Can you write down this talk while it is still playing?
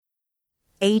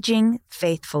Aging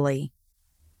Faithfully.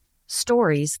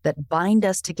 Stories That Bind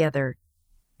Us Together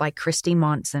by Christy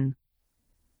Monson.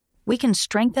 We can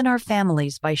strengthen our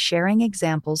families by sharing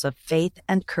examples of faith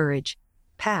and courage,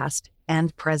 past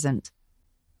and present.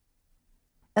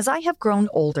 As I have grown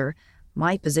older,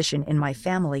 my position in my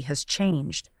family has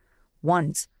changed.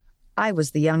 Once, I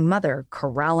was the young mother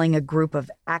corralling a group of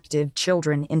active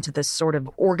children into the sort of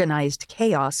organized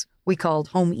chaos we called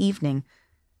home evening.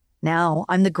 Now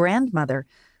I'm the grandmother,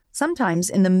 sometimes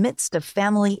in the midst of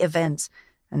family events,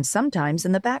 and sometimes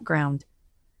in the background.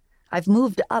 I've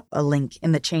moved up a link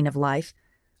in the chain of life.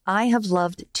 I have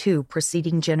loved 2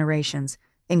 preceding generations,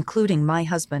 including my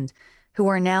husband, who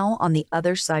are now on the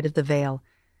other side of the veil,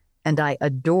 and I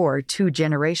adore 2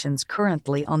 generations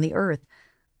currently on the earth,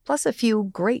 plus a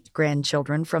few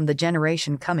great-grandchildren from the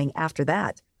generation coming after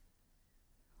that.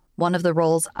 One of the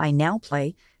roles I now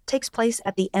play takes place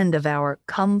at the end of our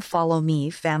Come Follow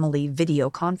Me family video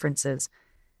conferences.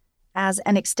 As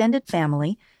an extended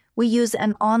family, we use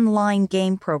an online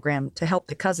game program to help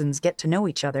the cousins get to know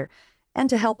each other and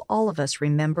to help all of us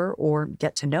remember or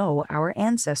get to know our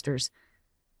ancestors.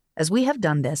 As we have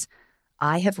done this,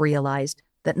 I have realized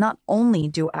that not only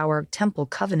do our temple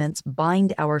covenants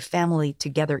bind our family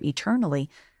together eternally,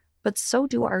 but so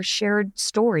do our shared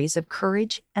stories of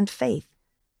courage and faith.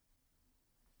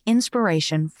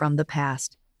 Inspiration from the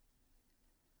past.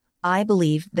 I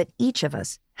believe that each of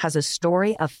us has a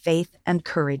story of faith and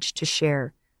courage to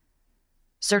share.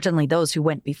 Certainly those who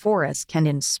went before us can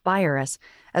inspire us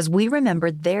as we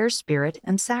remember their spirit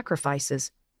and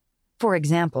sacrifices. For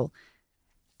example,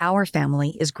 our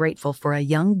family is grateful for a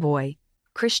young boy,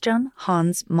 Christian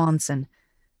Hans Monson,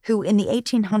 who in the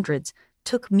 1800s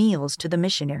took meals to the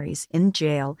missionaries in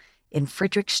jail in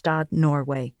Fredrikstad,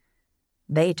 Norway.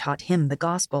 They taught him the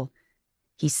gospel.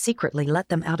 He secretly let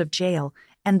them out of jail,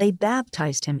 and they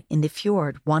baptized him in the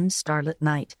fjord one starlit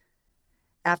night.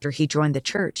 After he joined the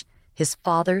church, his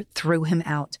father threw him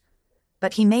out,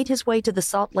 but he made his way to the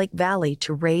Salt Lake Valley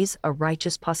to raise a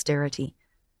righteous posterity.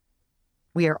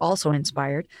 We are also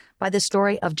inspired by the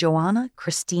story of Joanna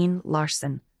Christine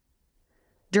Larson.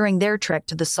 During their trek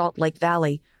to the Salt Lake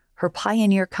Valley, her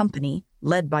pioneer company,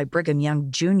 led by Brigham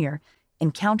Young Jr.,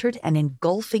 encountered an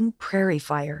engulfing prairie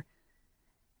fire.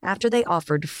 After they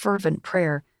offered fervent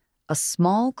prayer, a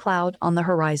small cloud on the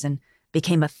horizon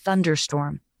became a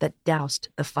thunderstorm that doused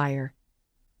the fire.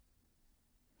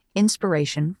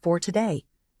 Inspiration for today.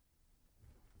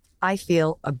 I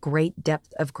feel a great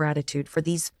depth of gratitude for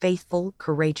these faithful,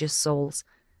 courageous souls,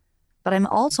 but I'm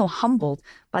also humbled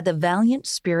by the valiant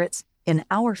spirits in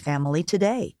our family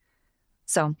today.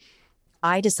 So,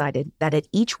 I decided that at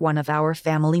each one of our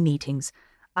family meetings,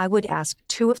 I would ask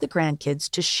 2 of the grandkids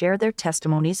to share their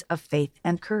testimonies of faith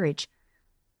and courage.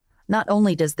 Not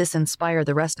only does this inspire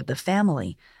the rest of the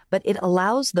family, but it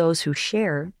allows those who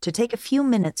share to take a few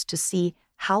minutes to see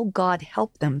how God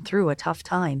helped them through a tough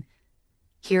time.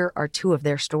 Here are 2 of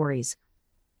their stories.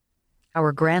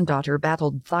 Our granddaughter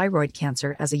battled thyroid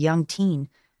cancer as a young teen.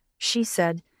 She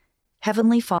said,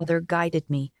 "Heavenly Father guided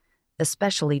me,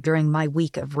 especially during my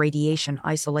week of radiation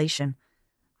isolation.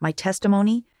 My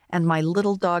testimony and my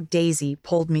little dog Daisy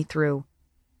pulled me through."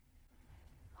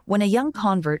 When a young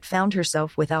convert found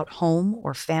herself without home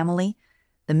or family,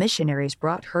 the missionaries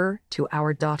brought her to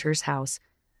our daughter's house.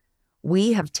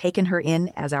 We have taken her in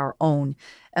as our own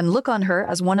and look on her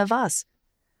as one of us.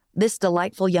 This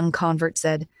delightful young convert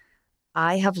said,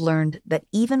 "I have learned that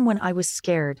even when I was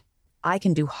scared, I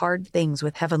can do hard things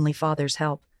with Heavenly Father's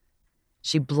help."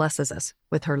 She blesses us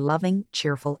with her loving,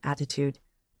 cheerful attitude.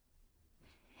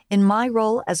 In my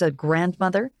role as a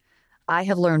grandmother, I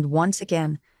have learned once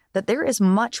again that there is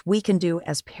much we can do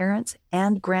as parents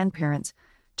and grandparents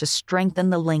to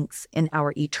strengthen the links in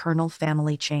our eternal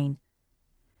family chain.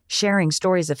 Sharing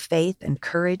stories of faith and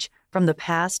courage from the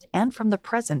past and from the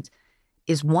present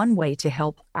is one way to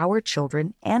help our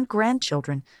children and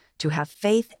grandchildren to have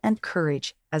faith and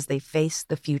courage as they face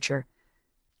the future.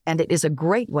 And it is a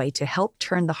great way to help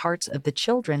turn the hearts of the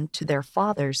children to their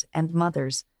fathers and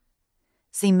mothers.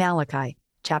 See Malachi,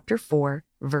 chapter 4,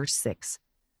 verse 6.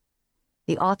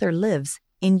 The author lives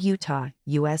in Utah,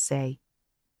 USA.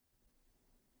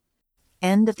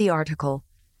 End of the article.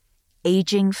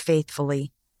 Aging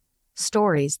Faithfully.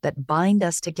 Stories That Bind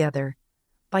Us Together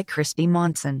by Christy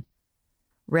Monson.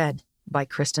 Read by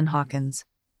Kristen Hawkins.